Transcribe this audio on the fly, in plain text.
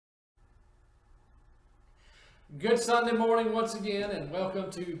Good Sunday morning once again, and welcome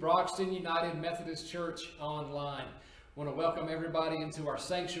to Broxton United Methodist Church Online. I want to welcome everybody into our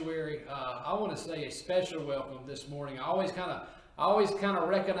sanctuary. I want to say a special welcome this morning. I always kind of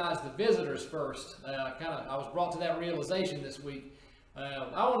recognize the visitors first. I was brought to that realization this week.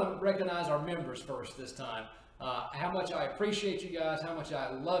 I want to recognize our members first this time. How much I appreciate you guys, how much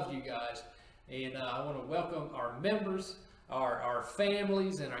I love you guys, and I want to welcome our members, our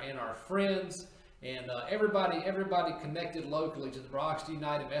families, and our friends. And everybody connected locally to the Broxton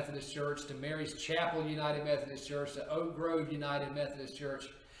United Methodist Church, to Mary's Chapel United Methodist Church, to Oak Grove United Methodist Church.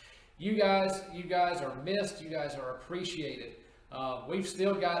 You guys are missed. You guys are appreciated. We've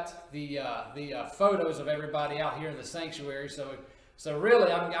still got the photos of everybody out here in the sanctuary. So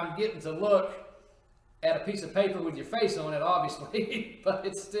really, I'm getting to look at a piece of paper with your face on it, obviously, but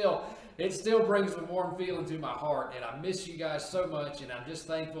it still brings a warm feeling to my heart. And I miss you guys so much, and I'm just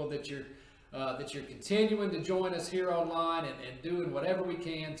thankful that you're continuing to join us here online and doing whatever we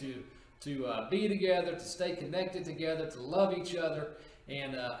can to be together, to stay connected together, to love each other,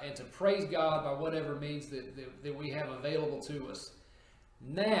 and to praise God by whatever means that we have available to us.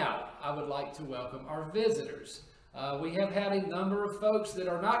 Now, I would like to welcome our visitors. We have had a number of folks that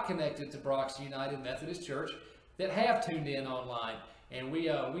are not connected to Broxton United Methodist Church that have tuned in online, and we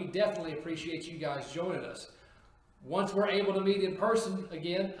definitely appreciate you guys joining us. Once we're able to meet in person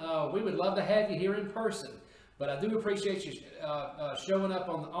again, we would love to have you here in person. But I do appreciate you showing up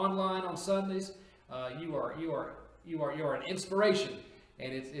online on Sundays. You are an inspiration,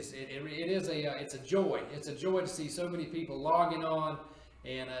 and it's a joy. It's a joy to see so many people logging on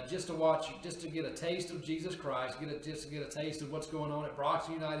and just to get a taste of Jesus Christ, just to get a taste of what's going on at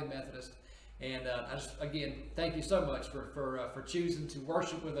Broxton United Methodist. And again, thank you so much for choosing to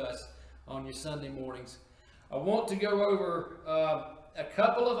worship with us on your Sunday mornings. I want to go over a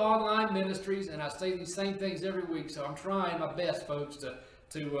couple of online ministries, and I say these same things every week, so I'm trying my best, folks, to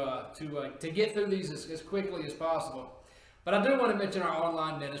get through these as quickly as possible. But I do want to mention our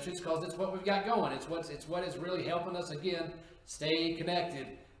online ministries because it's what we've got going. It's what is really helping us, again, stay connected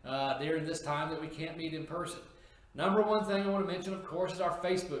during this time that we can't meet in person. Number one thing I want to mention, of course, is our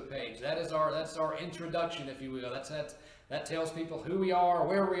Facebook page. That's our introduction, if you will. That tells people who we are,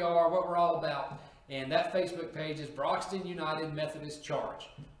 where we are, what we're all about. And that Facebook page is Broxton United Methodist Church.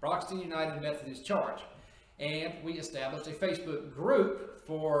 Broxton United Methodist Church. And we established a Facebook group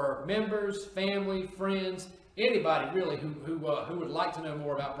for members, family, friends, anybody really who would like to know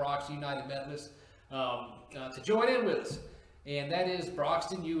more about Broxton United Methodist to join in with us. And that is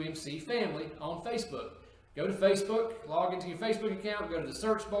Broxton UMC Family on Facebook. Go to Facebook, log into your Facebook account, go to the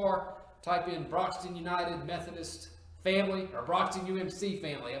search bar, type in Broxton United Methodist Family, or Broxton UMC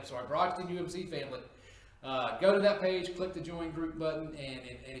Family, Broxton UMC Family. Go to that page, click the join group button, and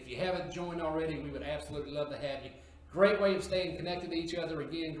if you haven't joined already, we would absolutely love to have you. Great way of staying connected to each other.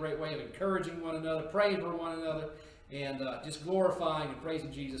 Again, great way of encouraging one another, praying for one another, and just glorifying and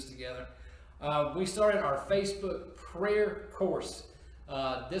praising Jesus together. We started our Facebook prayer course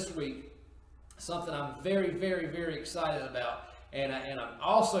this week, something I'm very, very, very excited about. And I'm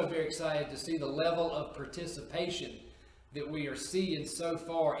also very excited to see the level of participation that we are seeing so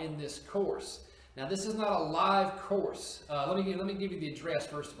far in this course. Now, this is not a live course. Let me give you the address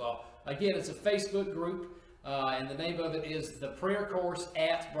first of all. Again, it's a Facebook group, and the name of it is the Prayer Course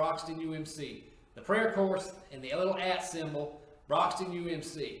at Broxton UMC. The Prayer Course and the little @ symbol, Broxton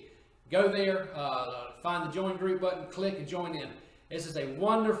UMC. Go there, find the join group button, click and join in. This is a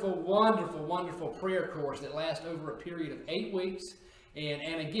wonderful, wonderful, wonderful prayer course that lasts over a period of 8 weeks.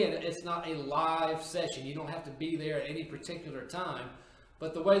 And again, it's not a live session. You don't have to be there at any particular time.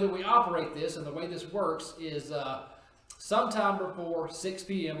 But the way that we operate this and the way this works is sometime before 6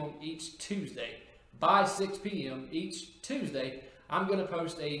 p.m. on each Tuesday. By 6 p.m. each Tuesday, I'm going to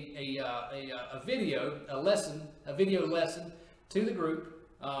post a video lesson to the group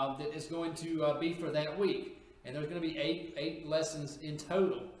that is going to be for that week. And there's going to be eight lessons in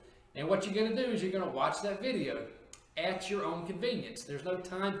total. And what you're going to do is you're going to watch that video at your own convenience. There's no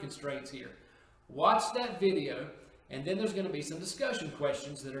time constraints here. Watch that video, and then there's going to be some discussion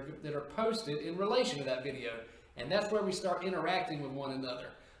questions that are posted in relation to that video. And that's where we start interacting with one another.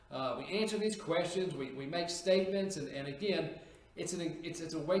 We answer these questions, we make statements, and again, it's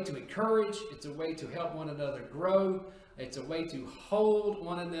a way to encourage, it's a way to help one another grow, it's a way to hold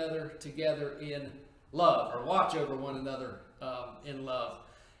one another together in love, or watch over one another in love.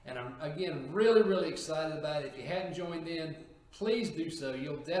 And I'm, again, really, really excited about it. If you hadn't joined in, please do so.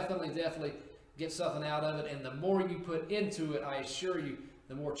 You'll definitely get something out of it. And the more you put into it, I assure you,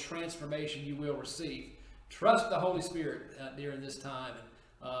 the more transformation you will receive. Trust the Holy Spirit during this time.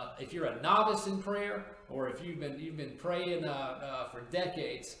 If you're a novice in prayer, or if you've been praying for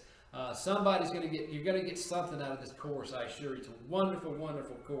decades, you're going to get something out of this course. I assure you, it's a wonderful,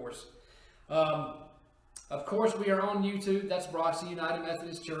 wonderful course. Of course, we are on YouTube. That's Broxton United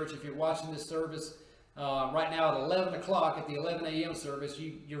Methodist Church. If you're watching this service right now at 11 o'clock at the 11 a.m. service,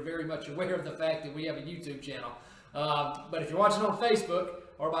 you're very much aware of the fact that we have a YouTube channel. But if you're watching on Facebook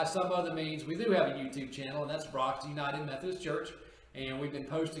or by some other means, we do have a YouTube channel, and that's Broxton United Methodist Church. And we've been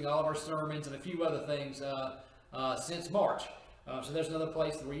posting all of our sermons and a few other things since March. So there's another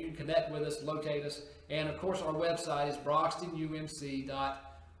place where you can connect with us, locate us. And of course, our website is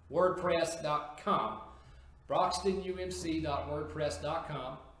broxtonumc.wordpress.com.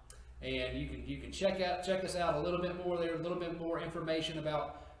 broxtonumc.wordpress.com. And you can check us out a little bit more there, a little bit more information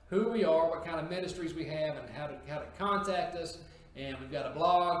about who we are, what kind of ministries we have, and how to contact us. And we've got a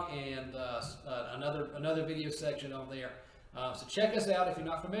blog and another video section on there. So check us out if you're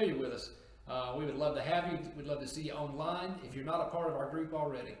not familiar with us. We would love to have you. We'd love to see you online if you're not a part of our group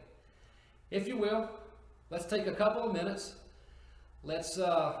already. If you will, let's take a couple of minutes.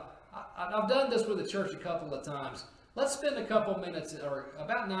 I've done this with the church a couple of times. Let's spend a couple minutes, or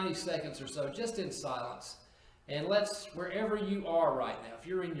about 90 seconds or so, just in silence. And wherever you are right now, if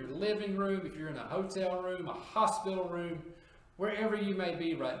you're in your living room, if you're in a hotel room, a hospital room, wherever you may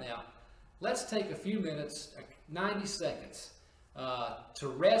be right now, let's take a few minutes, 90 seconds, to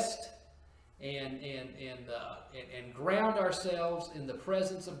rest and ground ourselves in the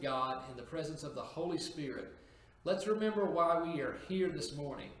presence of God, in the presence of the Holy Spirit. Let's remember why we are here this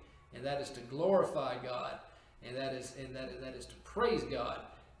morning, and that is to glorify God, and that is to praise God,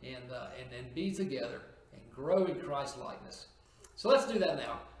 and be together and grow in Christ likeness. So let's do that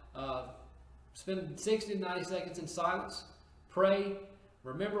now. Spend 60 to 90 seconds in silence, pray,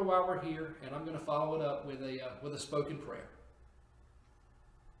 remember why we're here, and I'm going to follow it up with a spoken prayer.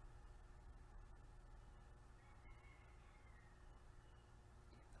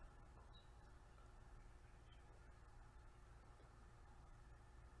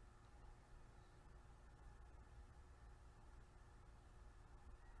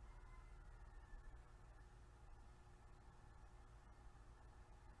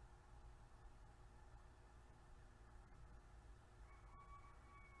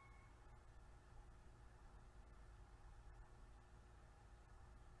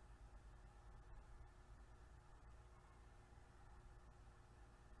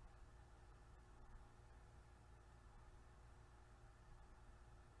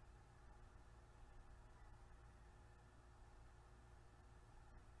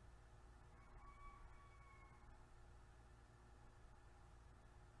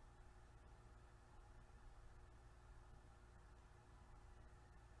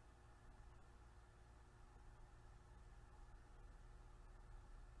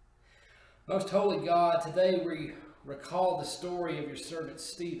 Most holy God, today we recall the story of your servant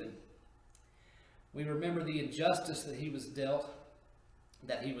Stephen. We remember the injustice that he was dealt,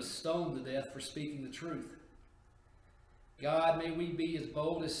 that he was stoned to death for speaking the truth. God, may we be as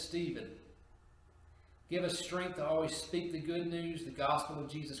bold as Stephen. Give us strength to always speak the good news, the gospel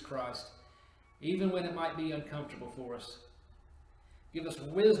of Jesus Christ, even when it might be uncomfortable for us. Give us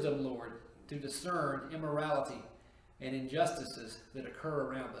wisdom, Lord, to discern immorality and injustices that occur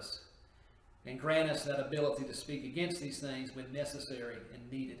around us. And grant us that ability to speak against these things when necessary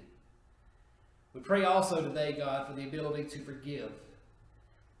and needed. We pray also today, God, for the ability to forgive.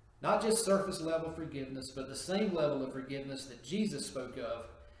 Not just surface level forgiveness, but the same level of forgiveness that Jesus spoke of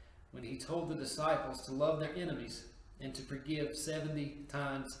when he told the disciples to love their enemies and to forgive 70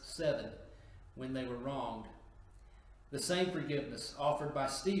 times 7 when they were wronged. The same forgiveness offered by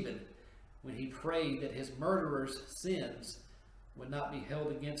Stephen when he prayed that his murderers' sins would not be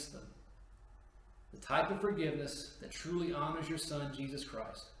held against them. The type of forgiveness that truly honors your Son, Jesus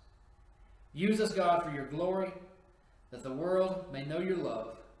Christ. Use us, God, for your glory, that the world may know your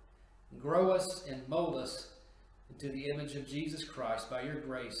love. Grow us and mold us into the image of Jesus Christ by your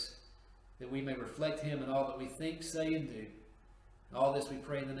grace, that we may reflect him in all that we think, say, and do. And all this we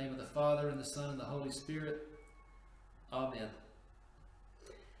pray in the name of the Father, and the Son, and the Holy Spirit. Amen.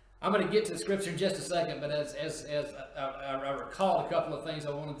 I'm going to get to the scripture in just a second, but as I recalled a couple of things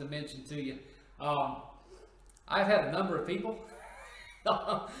I wanted to mention to you. I've had a number of people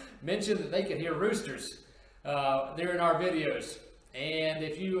mention that they could hear roosters during our videos. And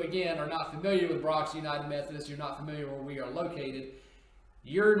if you, again, are not familiar with Broxton United Methodist, you're not familiar where we are located,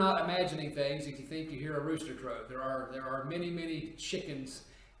 you're not imagining things if you think you hear a rooster crow. There are many, many chickens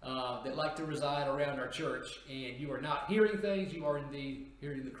that like to reside around our church, and you are not hearing things, you are indeed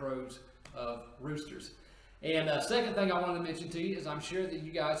hearing the crows of roosters. And second thing I wanted to mention to you is I'm sure that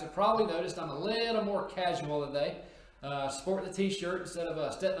you guys have probably noticed I'm a little more casual today. Sporting a t-shirt instead of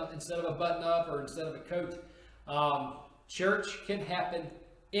a button-up or instead of a coat. Church can happen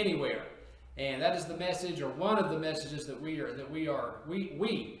anywhere, and that is the message, or one of the messages that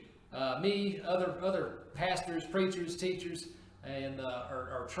me, other pastors, preachers, teachers, and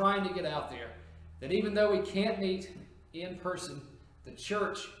are trying to get out there. That even though we can't meet in person, the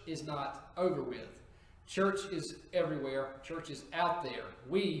church is not over with. Church is everywhere. Church is out there.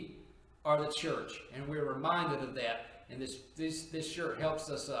 We are the church, and we're reminded of that. And this shirt helps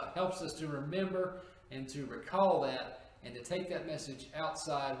us to remember and to recall that, and to take that message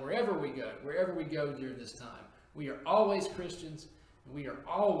outside wherever we go during this time. We are always Christians, and we are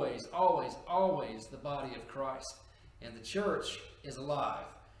always, always, always the body of Christ. And the church is alive.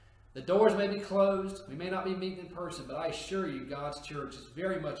 The doors may be closed. We may not be meeting in person, but I assure you, God's church is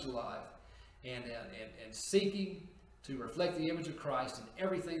very much alive. And seeking to reflect the image of Christ in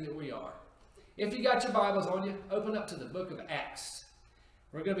everything that we are. If you got your Bibles on you, open up to the book of Acts.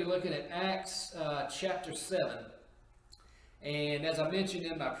 We're going to be looking at Acts chapter 7. And as I mentioned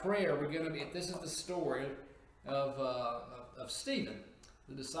in my prayer, this is the story of Stephen,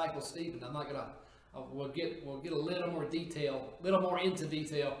 the disciple Stephen. I'm not going to, we'll get a little more into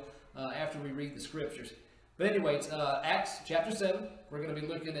detail after we read the scriptures. But anyway, it's Acts chapter 7. We're going to be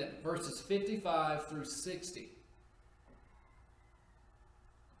looking at verses 55 through 60.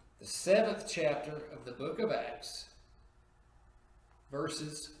 The 7th chapter of the book of Acts,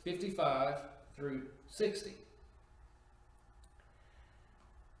 verses 55 through 60.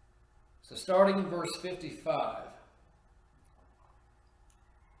 So starting in verse 55,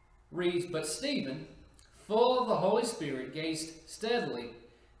 reads, "But Stephen, full of the Holy Spirit, gazed steadily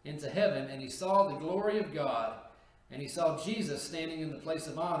into heaven, and he saw the glory of God, and he saw Jesus standing in the place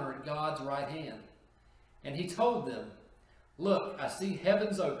of honor at God's right hand. And he told them, 'Look, I see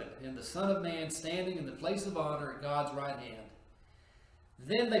heavens open, and the Son of Man standing in the place of honor at God's right hand.'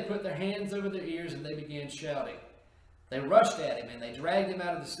 Then they put their hands over their ears, and they began shouting. They rushed at him, and they dragged him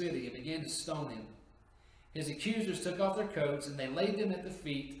out of the city and began to stone him. His accusers took off their coats, and they laid them at the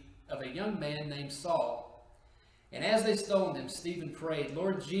feet of a young man named Saul. And as they stoned him, Stephen prayed,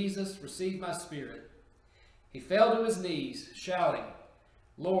 'Lord Jesus, receive my spirit.' He fell to his knees, shouting,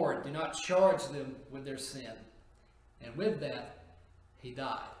 'Lord, do not charge them with their sin.' And with that, he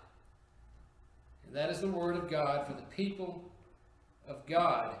died." And that is the word of God for the people of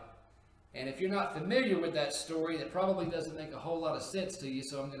God. And if you're not familiar with that story, that probably doesn't make a whole lot of sense to you,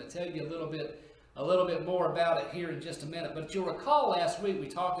 so I'm going to tell you a little bit more about it here in just a minute. But you'll recall last week we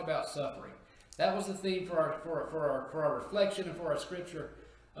talked about suffering. That was the theme for our reflection and for our scripture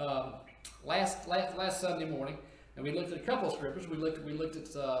last Sunday morning. And we looked at a couple of scriptures. We looked at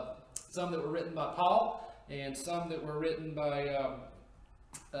some that were written by Paul and some that were written by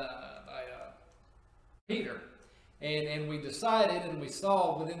Peter. And we decided and we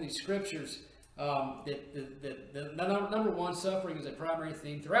saw within these scriptures that number one, suffering is a primary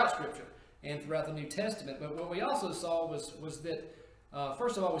theme throughout Scripture and throughout the New Testament. But what we also saw was that,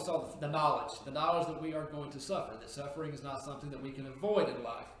 first of all, we saw the knowledge that we are going to suffer, that suffering is not something that we can avoid in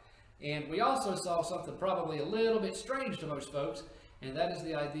life. And we also saw something probably a little bit strange to most folks, and that is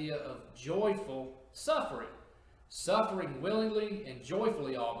the idea of joyful suffering. Suffering willingly and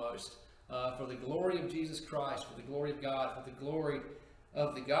joyfully almost, for the glory of Jesus Christ, for the glory of God, for the glory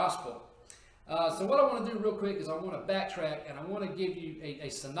of the gospel. So what I want to do real quick is I want to backtrack and I want to give you a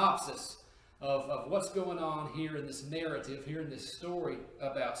synopsis of what's going on here in this narrative, here in this story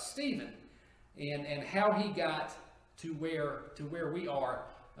about Stephen and how he got to where we are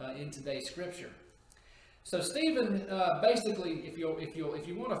in today's scripture. So Stephen, basically, if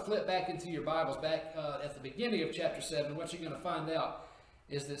you want to flip back into your Bibles, back at the beginning of chapter 7, what you're going to find out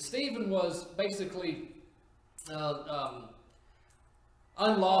is that Stephen was basically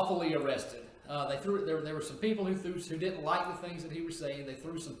unlawfully arrested. There were some people who didn't like the things that he was saying. They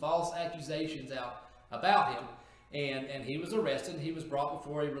threw some false accusations out about him, and he was arrested. And he was brought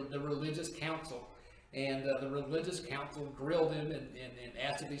before the religious council, and the religious council grilled him and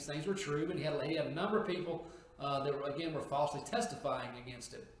asked if these things were true. And he had a number of people that were falsely testifying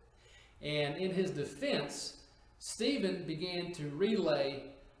against him. And in his defense, Stephen began to relay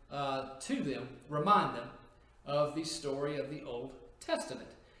to them, remind them of the story of the Old Testament.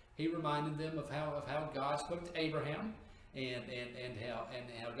 He reminded them of how God spoke to Abraham and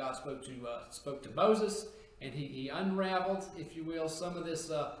how God spoke to Moses, and he unraveled, if you will, some of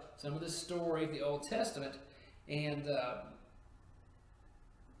this story of the Old Testament, and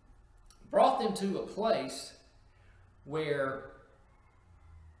brought them to a place where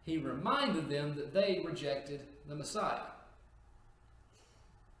he reminded them that they rejected the Messiah.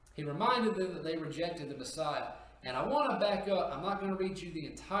 He reminded them that they rejected the Messiah. And I want to back up. I'm not going to read you the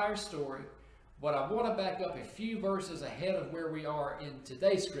entire story, but I want to back up a few verses ahead of where we are in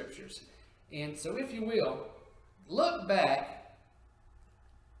today's scriptures. And so if you will, look back,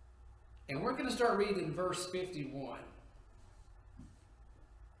 and we're going to start reading verse 51.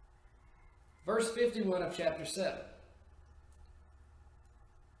 Verse 51 of chapter 7.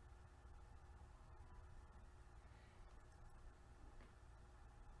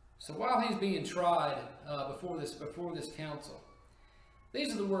 So while he's being tried before this council,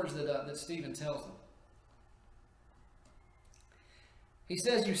 these are the words that Stephen tells them. He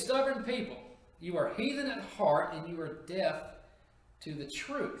says, "You stubborn people, you are heathen at heart, and you are deaf to the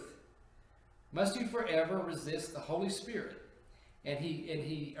truth. Must you forever resist the Holy Spirit?" And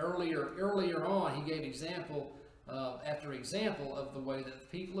he earlier on he gave example after example of the way that the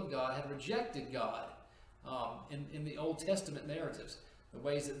people of God had rejected God in the Old Testament narratives. The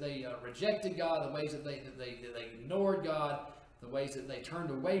ways that they rejected God, the ways that they ignored God, the ways that they turned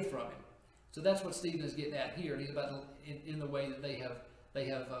away from Him. So that's what Stephen is getting at here. And he's about to, in the way that they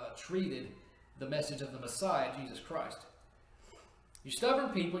have treated the message of the Messiah, Jesus Christ. "You stubborn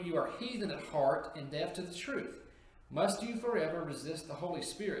people, you are heathen at heart and deaf to the truth. Must you forever resist the Holy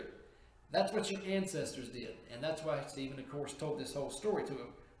Spirit?" That's what your ancestors did. And that's why Stephen, of course, told this whole story to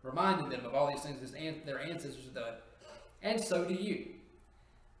them, reminding them of all these things their ancestors had done. "And so do you.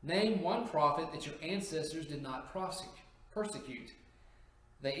 Name one prophet that your ancestors did not persecute.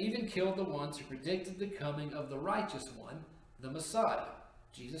 They even killed the ones who predicted the coming of the righteous one, the Messiah,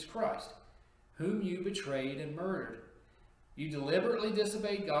 Jesus Christ, whom you betrayed and murdered. You deliberately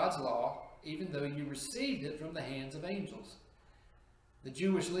disobeyed God's law, even though you received it from the hands of angels." The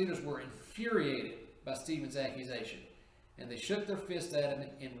Jewish leaders were infuriated by Stephen's accusation, and they shook their fists at him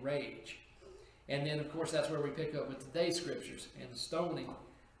in rage. And then, of course, that's where we pick up with today's scriptures and the stoning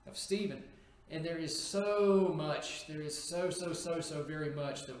of Stephen. And there is so much, there is so very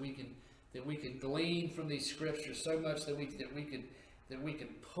much that we can glean from these scriptures, so much that we can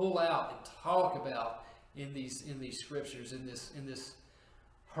pull out and talk about in these scriptures, in this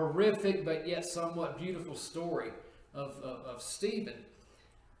horrific but yet somewhat beautiful story of Stephen.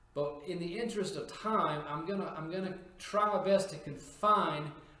 But in the interest of time, I'm gonna try my best to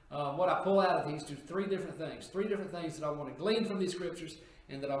confine what I pull out of these to three different things that I want to glean from these scriptures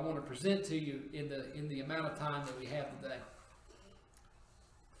and that I want to present to you in the amount of time that we have today.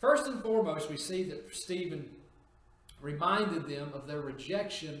 First and foremost, we see that Stephen reminded them of their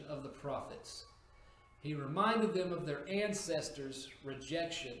rejection of the prophets. He reminded them of their ancestors'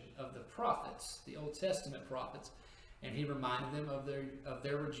 rejection of the prophets, the Old Testament prophets, and he reminded them of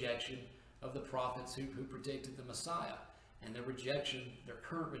their rejection of the prophets who predicted the Messiah, and their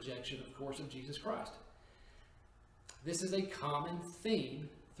current rejection, of course, of Jesus Christ. This is a common theme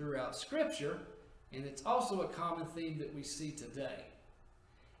throughout Scripture, and it's also a common theme that we see today.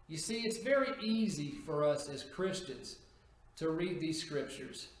 You see, it's very easy for us as Christians to read these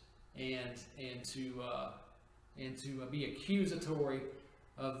Scriptures and to be accusatory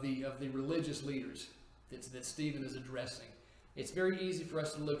of the religious leaders that Stephen is addressing. It's very easy for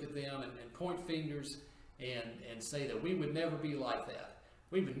us to look at them and point fingers and say that we would never be like that.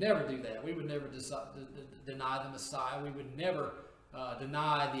 We would never do that. We would never deny the Messiah. We would never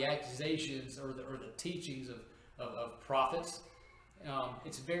deny the accusations or the teachings of prophets.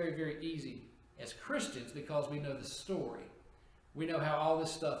 It's very, very easy as Christians because we know the story. We know how all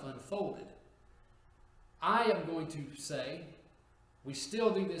this stuff unfolded. I am going to say we still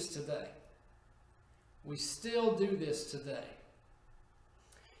do this today. We still do this today.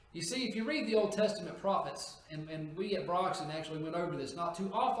 You see, if you read the Old Testament prophets, and we at Broxton actually went over this not too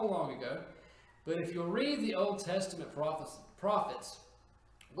awful long ago, but if you'll read the Old Testament prophets,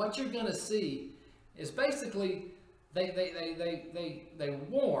 what you're going to see is basically they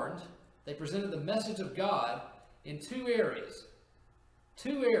warned, they presented the message of God in two areas.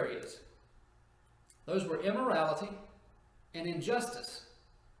 Two areas. Those were immorality and injustice.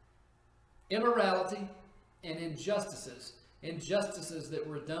 Immorality and injustices. Injustices that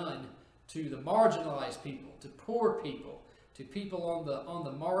were done to the marginalized people, to poor people, to people on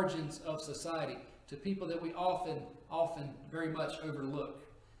the margins of society, to people that we often very much overlook,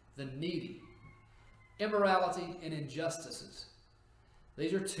 the needy. Immorality and injustices.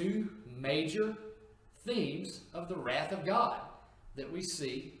 These are two major themes of the wrath of God that we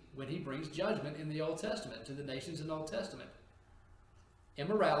see when he brings judgment in the Old Testament to the nations in the Old Testament.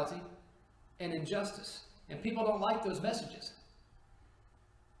 Immorality and injustice. And people don't like those messages.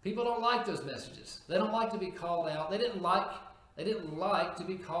 People don't like those messages. They don't like to be called out. They didn't like They didn't like to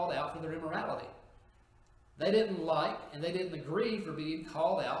be called out for their immorality. They didn't like and they didn't agree for being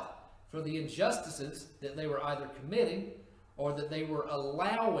called out for the injustices that they were either committing or that they were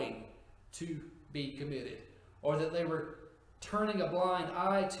allowing to be committed or that they were turning a blind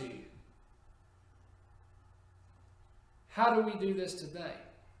eye to. How do we do this today?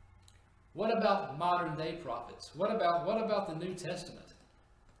 What about modern day prophets? What about the New Testament?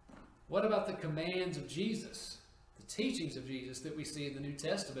 What about the commands of Jesus, the teachings of Jesus that we see in the New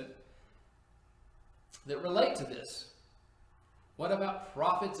Testament that relate to this? What about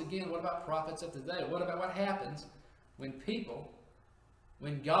prophets again? What about prophets of today? What about what happens when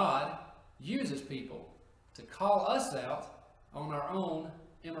God uses people to call us out on our own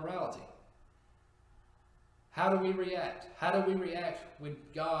immorality? How do we react? How do we react when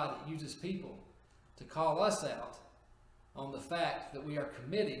God uses people to call us out on the fact that we are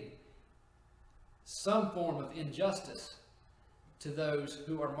committing some form of injustice to those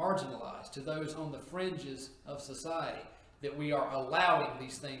who are marginalized, to those on the fringes of society, that we are allowing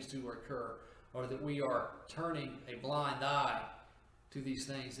these things to occur, or that we are turning a blind eye to these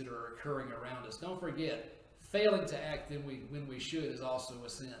things that are occurring around us? Don't forget, failing to act when we should is also a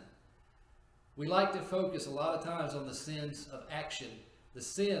sin. We like to focus a lot of times on the sins of action.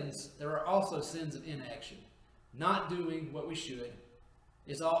 There are also sins of inaction. Not doing what we should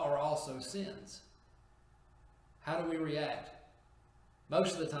are also sins. How do we react?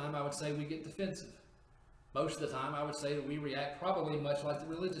 Most of the time, I would say we get defensive. Most of the time, I would say that we react probably much like the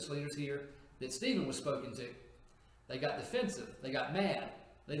religious leaders here that Stephen was spoken to. They got defensive. They got mad.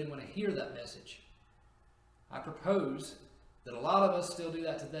 They didn't want to hear that message. I propose that a lot of us still do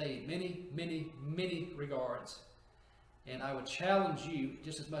that today in many, many, many regards. And I would challenge you,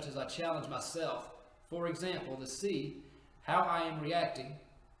 just as much as I challenge myself, for example, to see how I am reacting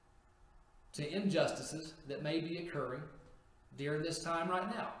to injustices that may be occurring during this time right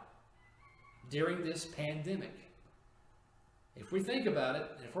now, during this pandemic. If we think about it,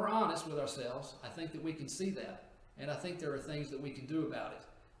 and if we're honest with ourselves, I think that we can see that. And I think there are things that we can do about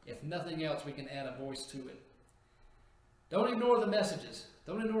it. If nothing else, we can add a voice to it. Don't ignore the messages.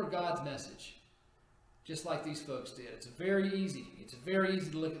 Don't ignore God's message, just like these folks did. It's very easy. It's very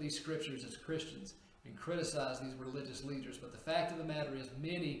easy to look at these scriptures as Christians and criticize these religious leaders. But the fact of the matter is,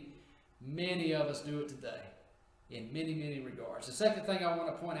 many of us do it today in many, many regards. The second thing I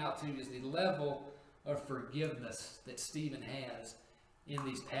want to point out to you is the level of forgiveness that Stephen has in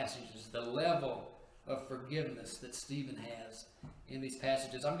these passages. The level of forgiveness that Stephen has in these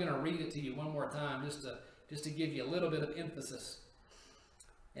passages. I'm going to read it to you one more time just to give you a little bit of emphasis.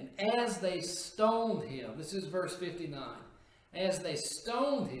 And as they stoned him, this is verse 59, as they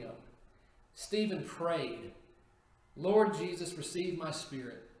stoned him, Stephen prayed, "Lord Jesus, receive my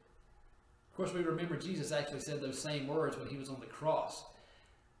spirit." Of course, we remember Jesus actually said those same words when he was on the cross.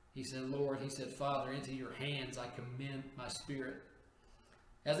 He said, "Lord," he said, "Father, into your hands I commend my spirit."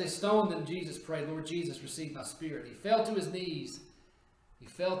 As they stoned him, Jesus prayed, "Lord Jesus, receive my spirit." He fell to his knees. He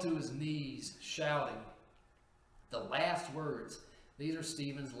fell to his knees, shouting the last words. These are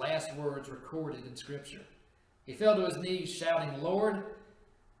Stephen's last words recorded in Scripture. He fell to his knees, shouting, "Lord,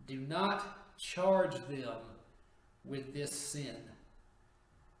 do not charge them with this sin."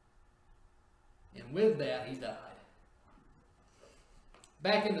 And with that, he died.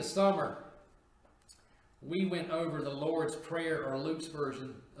 Back in the summer, we went over the Lord's Prayer, or Luke's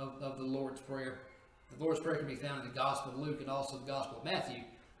version of the Lord's Prayer. The Lord's Prayer can be found in the Gospel of Luke and also the Gospel of Matthew.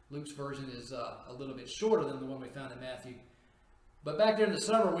 Luke's version is a little bit shorter than the one we found in Matthew. But back during the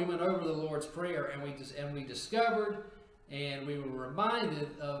summer, we went over the Lord's Prayer, and we discovered and we were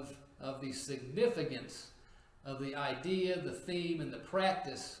reminded of the significance of the idea, the theme, and the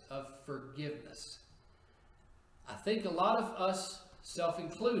practice of forgiveness. I think a lot of us,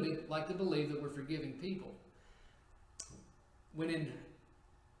 self-included, like to believe that we're forgiving people, when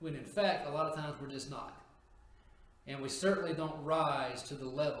in fact, a lot of times we're just not. And we certainly don't rise to the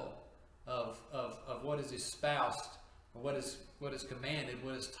level of what is espoused, or what is commanded,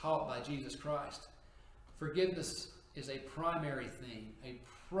 what is taught by Jesus Christ. Forgiveness is a primary theme,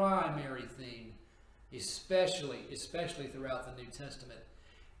 especially throughout the New Testament.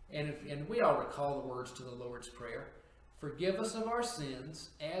 And we all recall the words to the Lord's Prayer: "Forgive us of our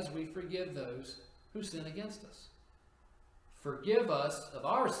sins as we forgive those who sin against us." Forgive us of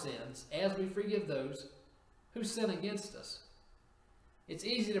our sins as we forgive those who sin against us. It's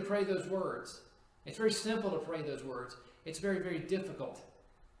easy to pray those words. It's very simple to pray those words. It's very, very difficult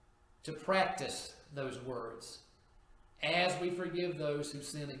to practice those words. As we forgive those who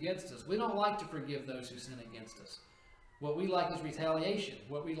sin against us. We don't like to forgive those who sin against us. What we like is retaliation.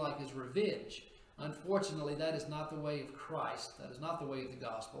 What we like is revenge. Unfortunately, that is not the way of Christ. That is not the way of the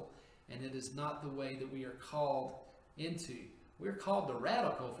gospel. And it is not the way that we are called into. We're called to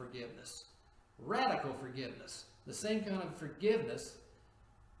radical forgiveness. Radical forgiveness. The same kind of forgiveness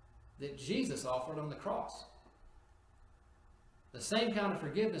that Jesus offered on the cross. The same kind of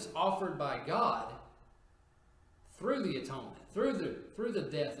forgiveness offered by God through the atonement, through the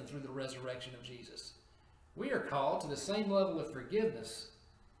death and through the resurrection of Jesus. We are called to the same level of forgiveness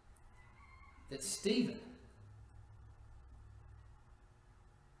that Stephen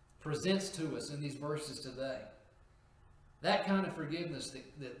presents to us in these verses today. That kind of forgiveness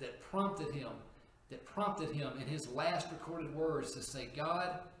that prompted him in his last recorded words to say,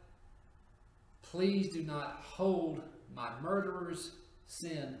 God, please do not hold my murderer's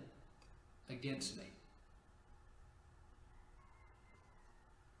sin against me.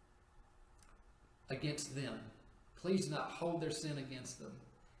 Against them. Please do not hold their sin against them.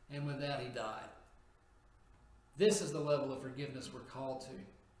 And with that, he died. This is the level of forgiveness we're called to.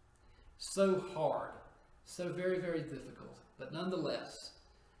 So hard, so very, very difficult, but nonetheless,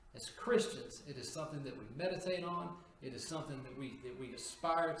 as Christians, it is something that we meditate on, it is something that we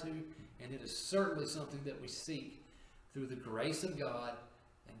aspire to, and it is certainly something that we seek through the grace of God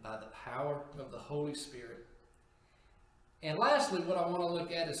and by the power of the Holy Spirit. And lastly, what I want to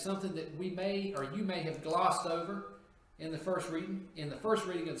look at is something that we may, or you may have glossed over in the first reading. In the first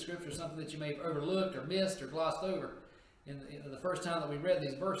reading of the Scripture, something that you may have overlooked or missed or glossed over in the first time that we read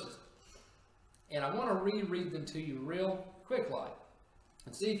these verses. And I want to reread them to you real quick like,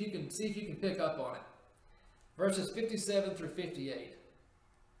 and see if you can pick up on it. Verses 57 through 58.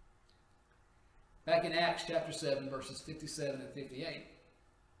 Back in Acts chapter 7, verses 57 and 58.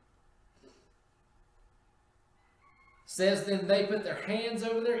 Says, then they put their hands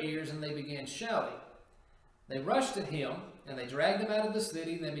over their ears and they began shouting. They rushed at him and they dragged him out of the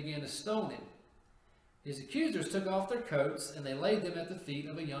city and they began to stone him. His accusers took off their coats and they laid them at the feet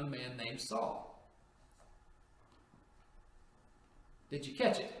of a young man named Saul. Did you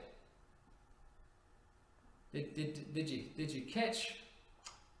catch it? Did you catch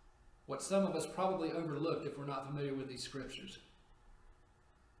what some of us probably overlooked if we're not familiar with these scriptures?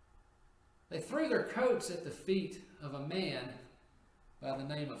 They threw their coats at the feet of a man by the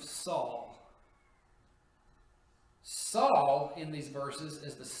name of Saul. Saul in these verses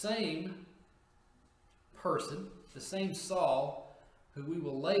is the same person, the same Saul, who we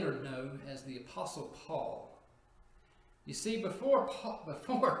will later know as the Apostle Paul. You see, before Paul was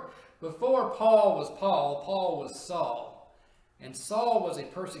Paul, Paul was Saul. And Saul was a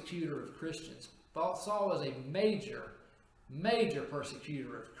persecutor of Christians. Saul was a major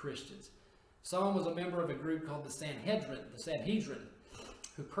persecutor of Christians. Saul was a member of a group called the Sanhedrin,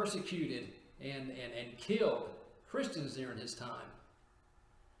 who persecuted and killed Christians during his time.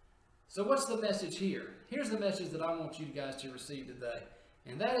 So what's the message here? Here's the message that I want you guys to receive today.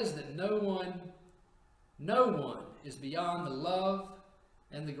 And that is that no one is beyond the love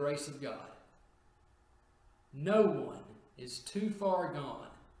and the grace of God. No one is too far gone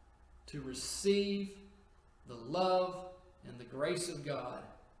to receive the love and the grace of God.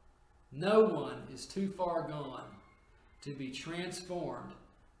 No one is too far gone to be transformed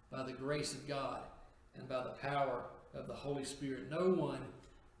by the grace of God and by the power of the Holy Spirit. No one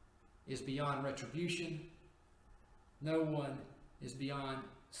is beyond retribution. No one is beyond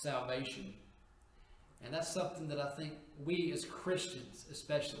salvation. And that's something that I think we as Christians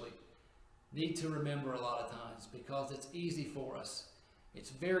especially need to remember a lot of times, because it's easy for us.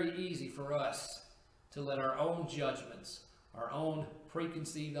 It's very easy for us to let our own judgments, our own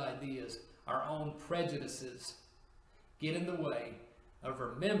preconceived ideas, our own prejudices get in the way of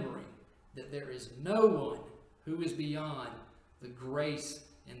remembering that there is no one who is beyond the grace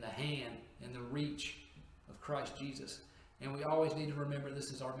and the hand and the reach of Christ Jesus. And we always need to remember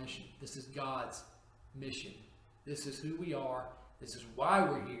this is our mission. This is God's mission. This is who we are. This is why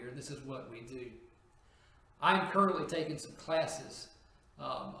we're here. This is what we do. I'm currently taking some classes,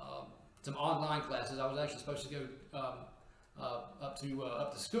 some online classes. I was actually supposed to go up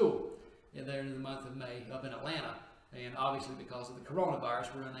to school there in the month of May up in Atlanta, and obviously because of the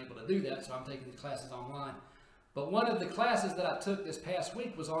coronavirus we're unable to do that, so I'm taking these classes online. But one of the classes that I took this past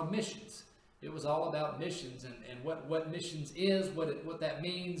week was on missions. It was all about missions and what missions is, what that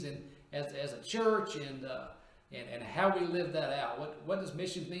means, and as a church, and how we live that out. What does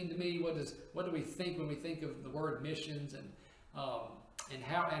missions mean to me? What do we think when we think of the word missions, and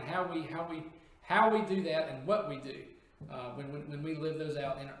how we do that, and what we do when we live those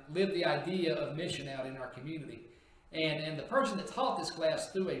out and live the idea of mission out in our community. And the person that taught this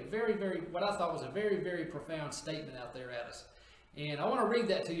class threw a very, very, what I thought was a very, very profound statement out there at us. And I want to read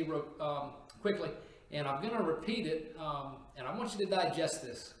that to you quickly, and I'm going to repeat it, and I want you to digest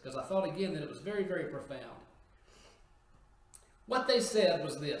this, because I thought again that it was very, very profound. What they said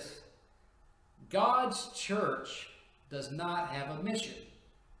was this: God's church does not have a mission.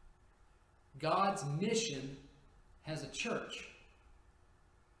 God's mission has a church.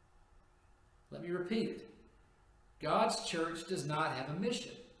 Let me repeat it. God's church does not have a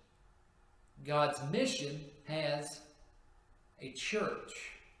mission. God's mission has a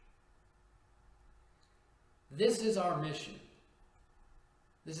church. This is our mission.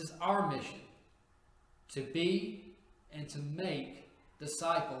 This is our mission, to be and to make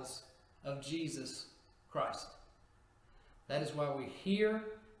disciples of Jesus Christ. That is why we're here,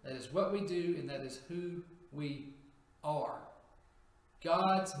 that is what we do, and that is who we are.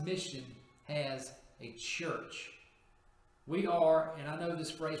 God's mission has a church. We are, and I know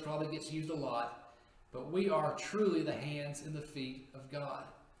this phrase probably gets used a lot, but we are truly the hands and the feet of God.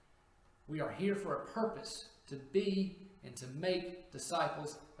 We are here for a purpose, to be and to make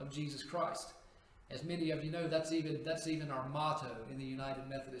disciples of Jesus Christ. As many of you know, that's even our motto in the United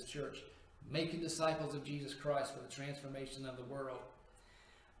Methodist Church: making disciples of Jesus Christ for the transformation of the world.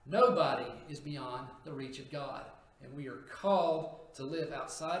 Nobody is beyond the reach of God, and we are called to live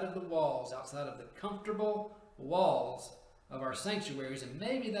outside of the walls, outside of the comfortable walls of our sanctuaries. And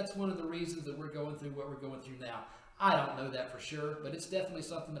maybe that's one of the reasons that we're going through what we're going through now. I don't know that for sure, but it's definitely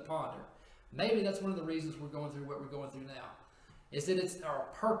something to ponder. Maybe that's one of the reasons we're going through what we're going through now, is that it's our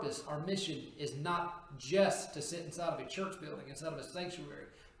purpose, our mission is not just to sit inside of a church building, inside of a sanctuary,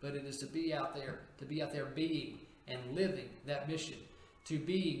 but it is to be out there being and living that mission, to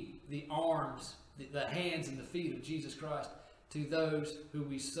be the arms, the hands and the feet of Jesus Christ to those who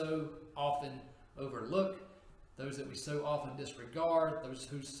we so often overlook, those that we so often disregard, those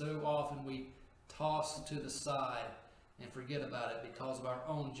who so often we toss to the side and forget about it because of our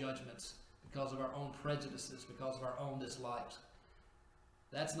own judgments, because of our own prejudices, because of our own dislikes.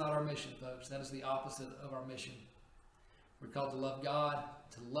 That's not our mission, folks. That is the opposite of our mission. We're called to love God,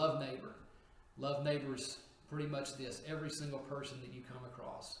 to love neighbor. Love neighbor is pretty much this: every single person that you come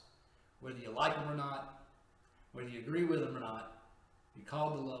across. Whether you like them or not, whether you agree with them or not, you're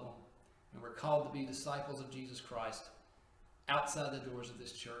called to love them. And we're called to be disciples of Jesus Christ outside the doors of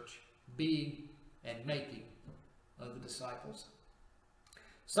this church, being and making of the disciples.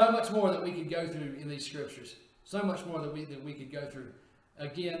 So much more that we could go through in these scriptures. So much more that we could go through.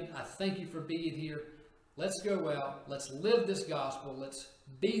 Again, I thank you for being here. Let's go out. Let's live this gospel. Let's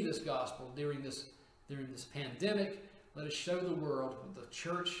be this gospel during this pandemic. Let us show the world what the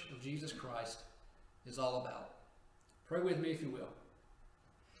Church of Jesus Christ is all about. Pray with me if you will.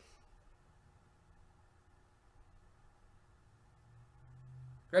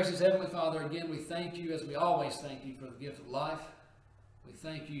 Gracious Heavenly Father, again, we thank you, as we always thank you, for the gift of life. We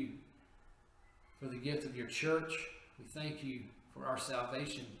thank you for the gift of your church. We thank you for our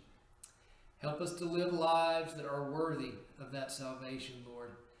salvation. Help us to live lives that are worthy of that salvation,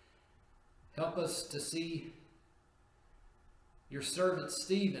 Lord. Help us to see your servant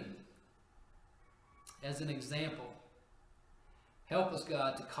Stephen as an example. Help us,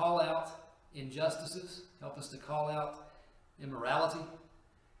 God, to call out injustices. Help us to call out immorality.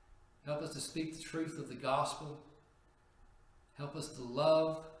 Help us to speak the truth of the gospel. Help us to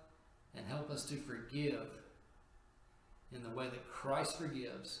love and help us to forgive in the way that Christ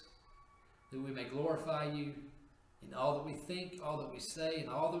forgives, that we may glorify you in all that we think, all that we say, and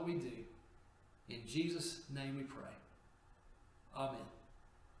all that we do. In Jesus' name we pray. Amen.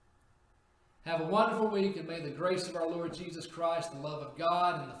 Have a wonderful week, and may the grace of our Lord Jesus Christ, the love of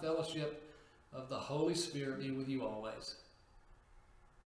God, and the fellowship of the Holy Spirit be with you always.